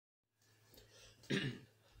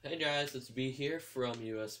Hey guys, it's B here from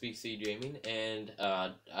USBC Gaming, and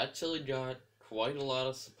I actually got quite a lot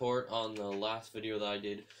of support on the last video that I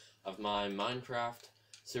did of my Minecraft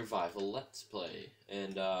survival Let's Play,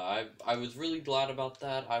 and I was really glad about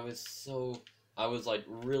that. I was like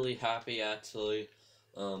really happy actually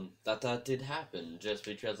that did happen, just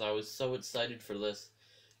because I was so excited for this,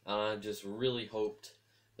 and I just really hoped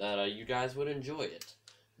that you guys would enjoy it.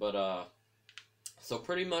 But so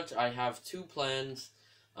pretty much I have two plans.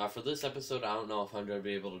 For this episode, I don't know if I'm going to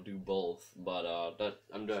be able to do both, but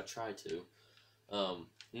I'm going to try to.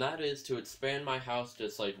 And that is to expand my house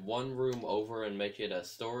just like one room over and make it a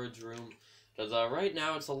storage room. Because right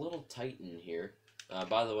now it's a little tight in here.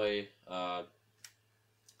 By the way, I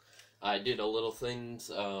did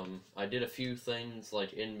I did a few things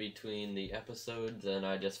like in between the episodes, and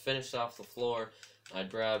I just finished off the floor. I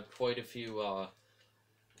grabbed quite a few,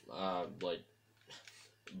 like,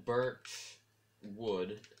 birch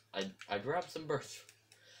wood. I grabbed some birch.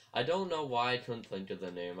 I don't know why I couldn't think of the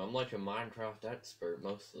name. I'm like a Minecraft expert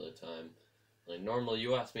most of the time. Like, normally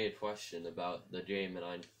you ask me a question about the game and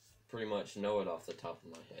I pretty much know it off the top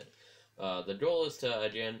of my head. The goal is to,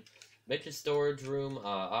 again, make a storage room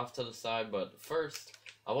off to the side, but first,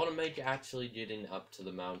 I want to make actually getting up to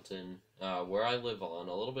the mountain where I live on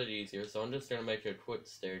a little bit easier, so I'm just going to make a quick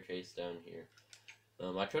staircase down here.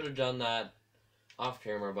 I could have done that off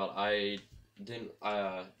camera, but I didn't,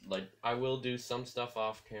 like, I will do some stuff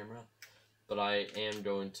off camera, but I am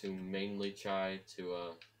going to mainly try to,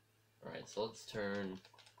 alright, so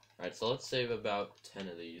let's save about 10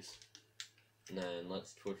 of these, and then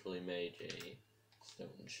let's quickly make a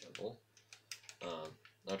stone shovel.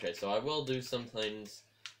 Okay, so I will do some things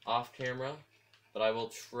off camera, but I will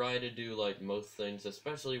try to do, like, most things,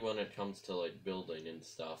 especially when it comes to, like, building and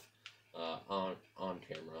stuff, on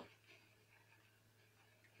camera.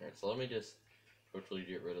 Alright, so let me just quickly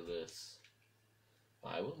get rid of this.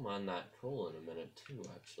 I will mine that coal in a minute too,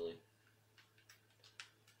 actually.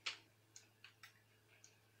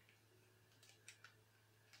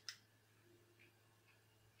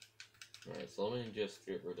 Alright, so let me just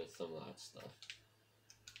get rid of some of that stuff.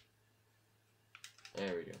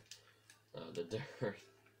 There we go. The dirt.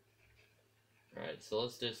 Alright, so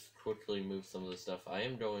let's just quickly move some of the stuff. I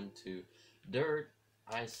am going to... Dirt!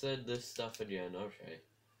 I said this stuff again, okay.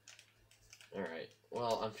 Alright,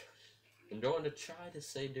 well, I'm going to try to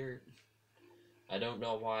say dirt. I don't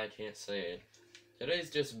know why I can't say it. Today's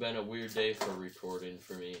just been a weird day for recording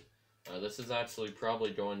for me. This is actually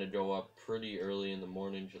probably going to go up pretty early in the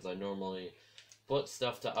morning, because I normally put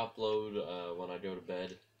stuff to upload when I go to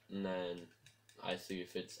bed, and then I see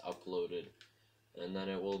if it's uploaded, and then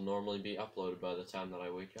it will normally be uploaded by the time that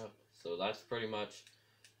I wake up. So that's pretty much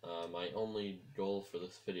my only goal for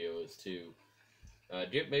this video, is to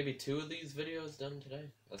get maybe 2 of these videos done today.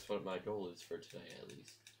 That's what my goal is for today, at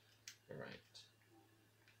least. Alright.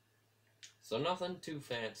 So nothing too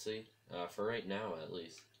fancy, for right now, at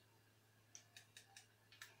least.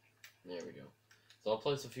 There we go. So I'll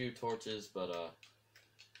place a few torches, but,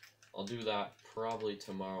 I'll do that probably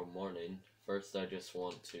tomorrow morning. First, I just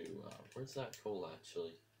want to, where's that coal,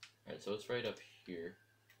 actually? Alright, so it's right up here.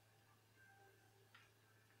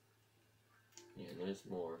 Yeah, and there's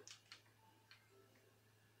more.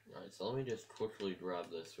 Alright, so let me just quickly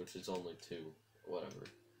grab this, which is only 2, whatever.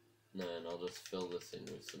 And then I'll just fill this in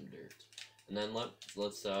with some dirt. And then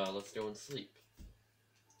let's go and sleep.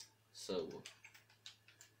 So,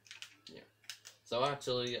 yeah. So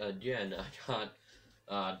actually, again, I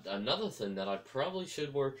got another thing that I probably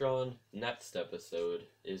should work on next episode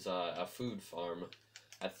is a food farm.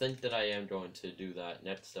 I think that I am going to do that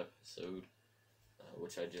next episode,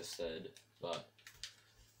 which I just said, but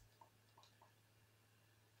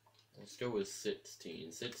let's go with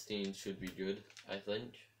 16. 16 should be good, I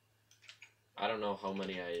think. I don't know how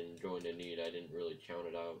many I am going to need. I didn't really count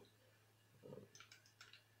it out.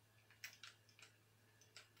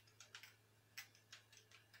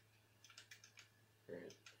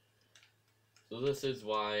 Right. So this is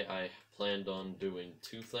why I planned on doing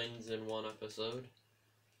 2 things in one episode.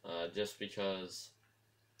 Just because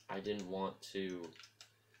I didn't want to...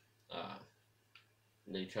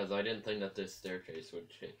 because I didn't think that this staircase would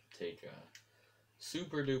take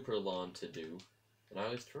super duper long to do, and I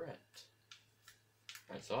was correct.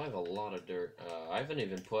 Alright, so I have a lot of dirt. I haven't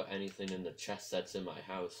even put anything in the chest that's in my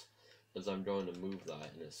house, because I'm going to move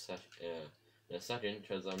that in a second,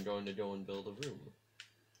 because I'm going to go and build a room.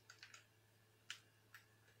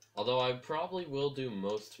 Although I probably will do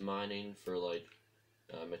most mining for, like,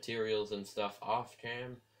 materials and stuff off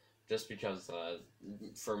cam, just because,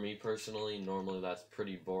 for me personally, normally that's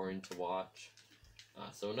pretty boring to watch.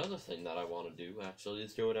 So another thing that I want to do, actually,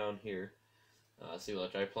 is go down here. See,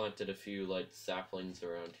 like, I planted a few, like, saplings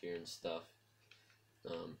around here and stuff.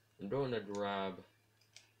 I'm going to grab,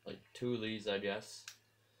 like, 2 of these, I guess.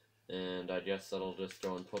 And I guess I'll just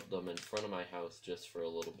go and put them in front of my house just for a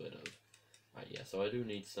little bit of... yeah, so I do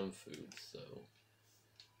need some food, so...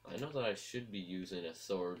 I know that I should be using a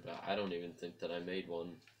sword, but I don't even think that I made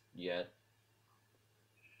one yet.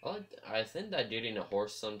 I think that getting a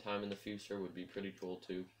horse sometime in the future would be pretty cool,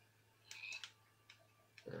 too.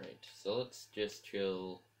 Alright, so let's just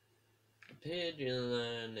kill a pig, and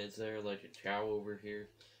then is there like a cow over here?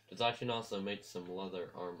 Because I can also make some leather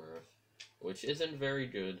armor, which isn't very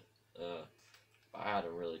good. I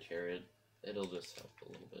don't really care. It'll just help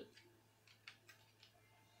a little bit.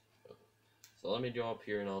 So let me go up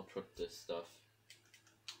here and I'll cook this stuff.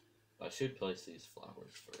 I should place these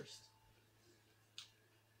flowers first.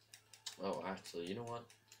 Oh, actually, you know what?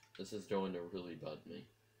 This is going to really bug me.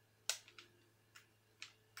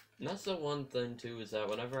 And that's the one thing, too, is that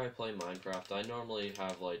whenever I play Minecraft, I normally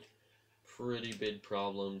have, like, pretty big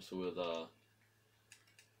problems with,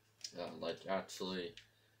 like, actually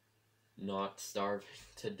not starving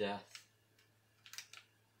to death.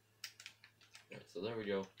 Alright, so there we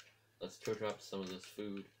go. Let's cook up some of this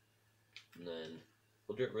food, and then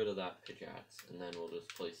we'll get rid of that pickaxe, and then we'll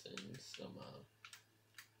just place in some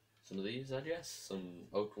of these, I guess. Some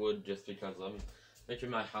oak wood, just because I'm making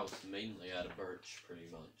my house mainly out of birch, pretty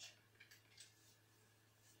much.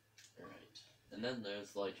 Alright, and then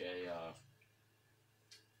there's like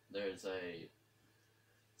there's a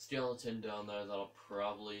skeleton down there that I'll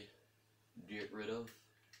probably get rid of.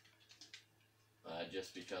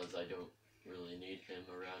 Just because I don't really need him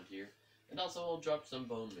around here. And also I'll drop some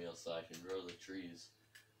bone meal so I can grow the trees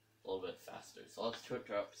a little bit faster. So let's cook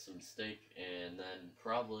up some steak and then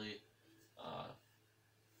probably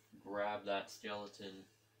grab that skeleton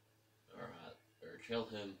or kill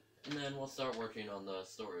him, and then we'll start working on the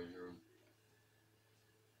storage room.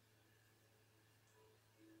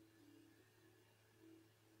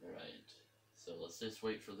 Alright, so let's just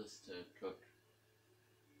wait for this to cook.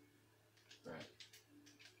 Alright,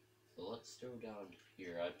 so let's go down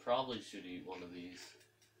here. I probably should eat one of these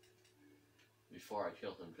before I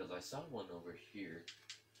kill him, because I saw one over here.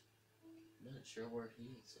 I'm not sure where he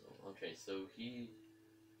is though. Okay, so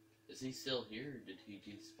is he still here, or did he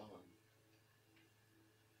despawn?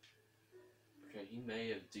 Okay, he may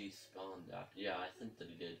have despawned after. Yeah, I think that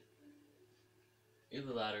he did.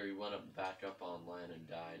 Either that or he went back up on land and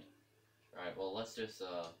died. Alright, well let's just,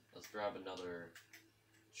 let's grab another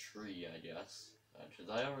tree, I guess. Because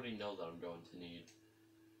I already know that I'm going to need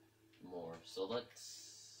more. So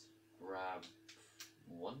let's grab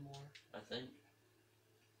one more, I think.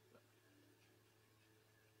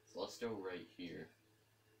 So let's go right here.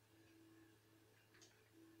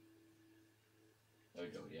 There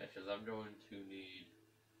we go, yeah, because I'm going to need...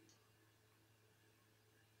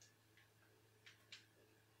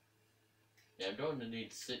 Yeah, I'm going to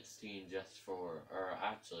need 16 just for... Or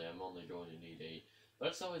actually, I'm only going to need 8. But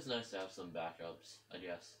it's always nice to have some backups, I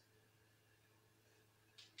guess.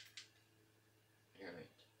 Alright.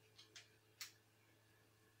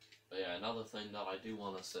 But yeah, another thing that I do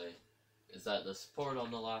want to say is that the support on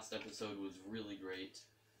the last episode was really great.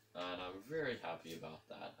 And I'm very happy about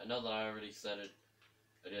that. I know that I already said it.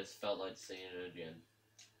 I just felt like saying it again.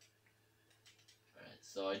 Alright,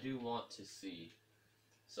 so I do want to see.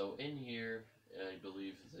 So in here, I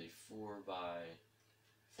believe is a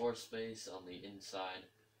 4x4 space on the inside.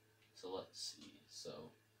 So let's see.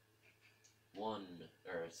 So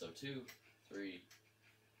 2, 3,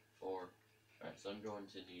 4. Alright, so I'm going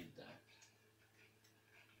to need that.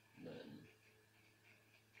 And then,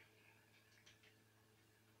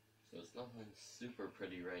 so it's nothing super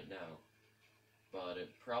pretty right now, but it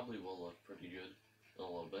probably will look pretty good in a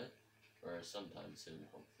little bit, or sometime soon,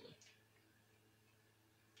 hopefully.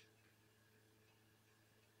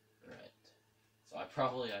 Alright, so I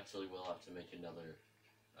probably actually will have to make another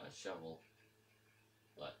shovel,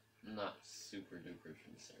 but I'm not super duper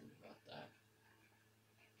concerned about that.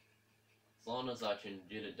 As long as I can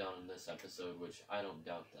get it done in this episode, which I don't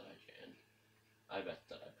doubt that I can. I bet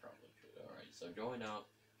that I probably could. Alright, so going out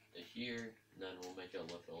to here, and then we'll make it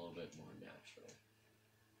look a little bit more natural.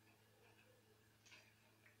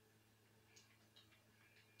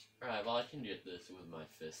 Alright, well I can get this with my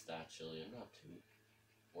fist actually. I'm not too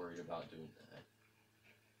worried about doing that.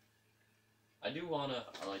 I do wanna,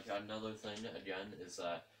 like, another thing again is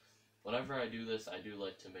that whenever I do this, I do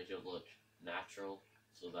like to make it look natural,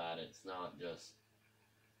 so that it's not just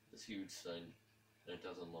this huge thing and it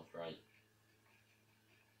doesn't look right.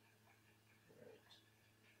 Alright.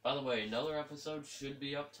 By the way, another episode should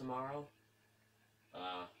be up tomorrow.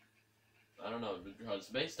 I don't know, because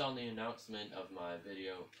based on the announcement of my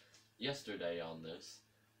video yesterday on this,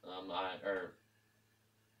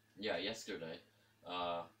 yesterday,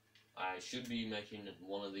 I should be making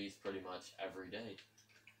one of these pretty much every day.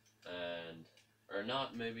 Or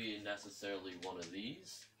not maybe necessarily one of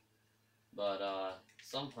these, but,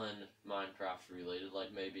 something Minecraft related,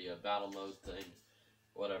 like maybe a battle mode thing,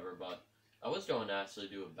 whatever, but I was going to actually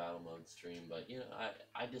do a battle mode stream, but, you know,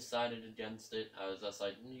 I decided against it. I was just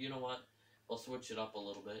like, you know what, we'll switch it up a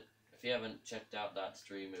little bit. If you haven't checked out that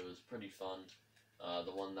stream, it was pretty fun.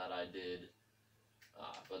 The one that I did,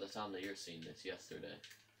 by the time that you're seeing this, yesterday.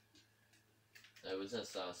 It was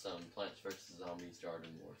just, some Plants vs. Zombies Garden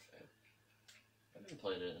Warfare. I haven't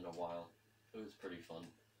played it in a while. It was pretty fun.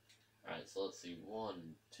 Alright, so let's see.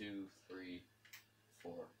 1, 2, 3,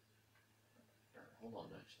 4. Hold on,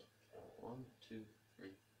 actually. 1, 2, 3,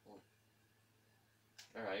 4.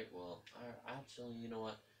 Alright, well, actually, you know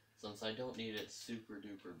what? Since I don't need it super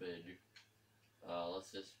duper big,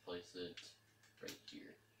 let's just place it right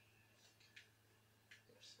here.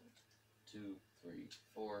 2, 3,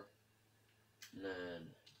 4. And then,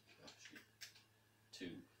 actually, 2,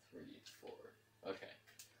 3, 4. Okay.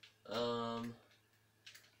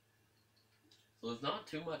 So there's not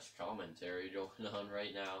too much commentary going on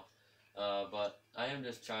right now, but I am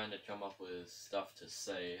just trying to come up with stuff to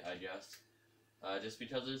say, I guess. Just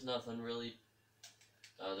because there's nothing really,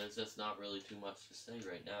 there's just not really too much to say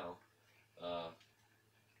right now.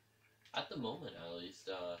 At the moment, at least.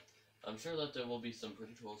 I'm sure that there will be some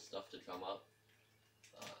pretty cool stuff to come up.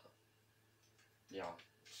 Yeah.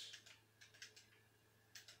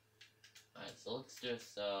 Alright, so let's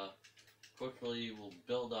just, quickly, we'll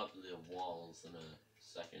build up the walls in a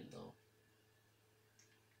second, though.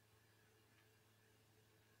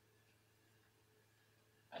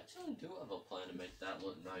 I actually do have a plan to make that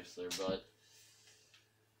look nicer, but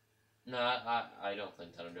nah, I don't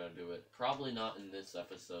think that I'm gonna do it. Probably not in this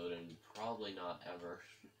episode, and probably not ever.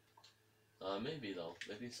 Maybe, though.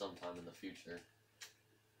 Maybe sometime in the future.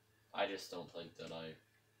 I just don't think that I,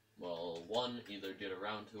 well, 1, either get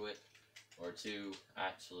around to it, or 2,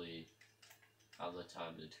 actually have the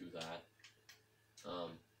time to do that. I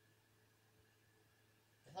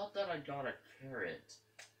thought that I got a carrot.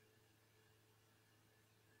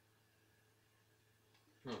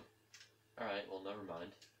 Alright, well, never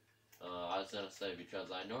mind. I was gonna say,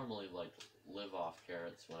 because I normally, like, live off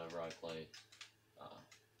carrots whenever I play,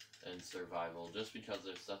 in survival, just because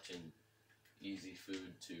they're such an easy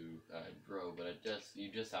food to, grow, but you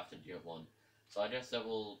just have to get one. So I guess that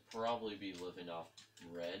will probably be living off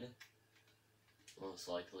bread, most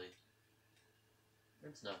likely.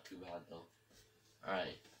 It's not too bad, though.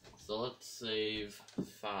 Alright, so let's save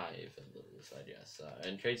 5 of those, I guess,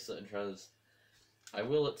 in case, because I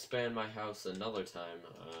will expand my house another time,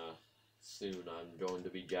 soon, I'm going to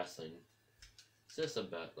be guessing. It's just a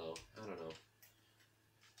bet, though, I don't know.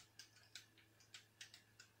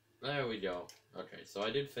 There we go. Okay, so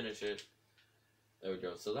I did finish it. There we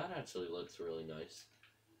go. So that actually looks really nice.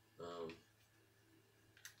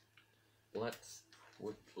 Let's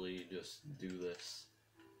quickly just do this.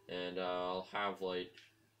 And I'll have, like,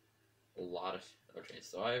 a lot of... Okay,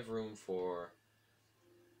 so I have room for...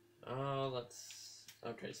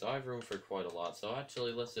 Okay, so I have room for quite a lot. So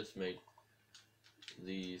actually, let's just make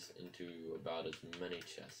these into about as many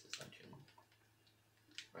chests as I can.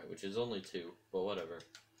 Right, which is only 2, but whatever.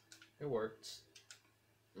 It works.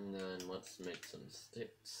 And then let's make some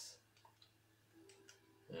sticks.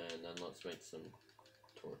 And then let's make some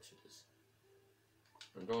torches.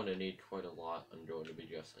 I'm going to need quite a lot, I'm going to be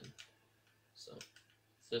guessing. So,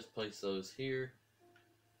 let's just place those here.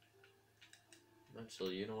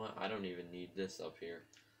 Actually, you know what? I don't even need this up here.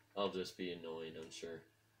 I'll just be annoying, I'm sure.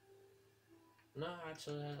 No,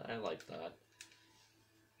 actually, I like that.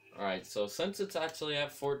 Alright, so since it's actually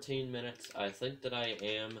at 14 minutes, I think that I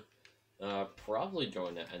am probably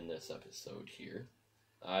going to end this episode here.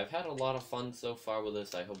 I've had a lot of fun so far with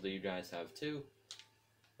this. I hope that you guys have too.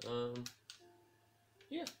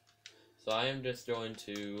 Yeah. So I am just going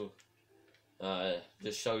to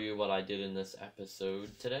just show you what I did in this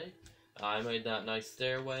episode today. I made that nice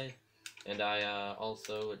stairway, and I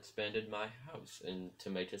also expanded my house to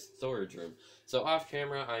make a storage room. So off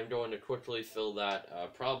camera, I'm going to quickly fill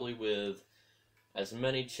that probably with as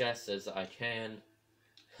many chests as I can.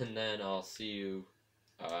 And then I'll see you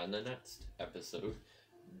in the next episode.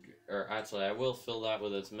 Or actually, I will fill that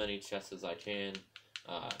with as many chests as I can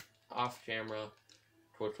off camera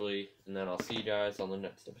quickly. And then I'll see you guys on the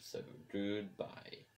next episode. Goodbye.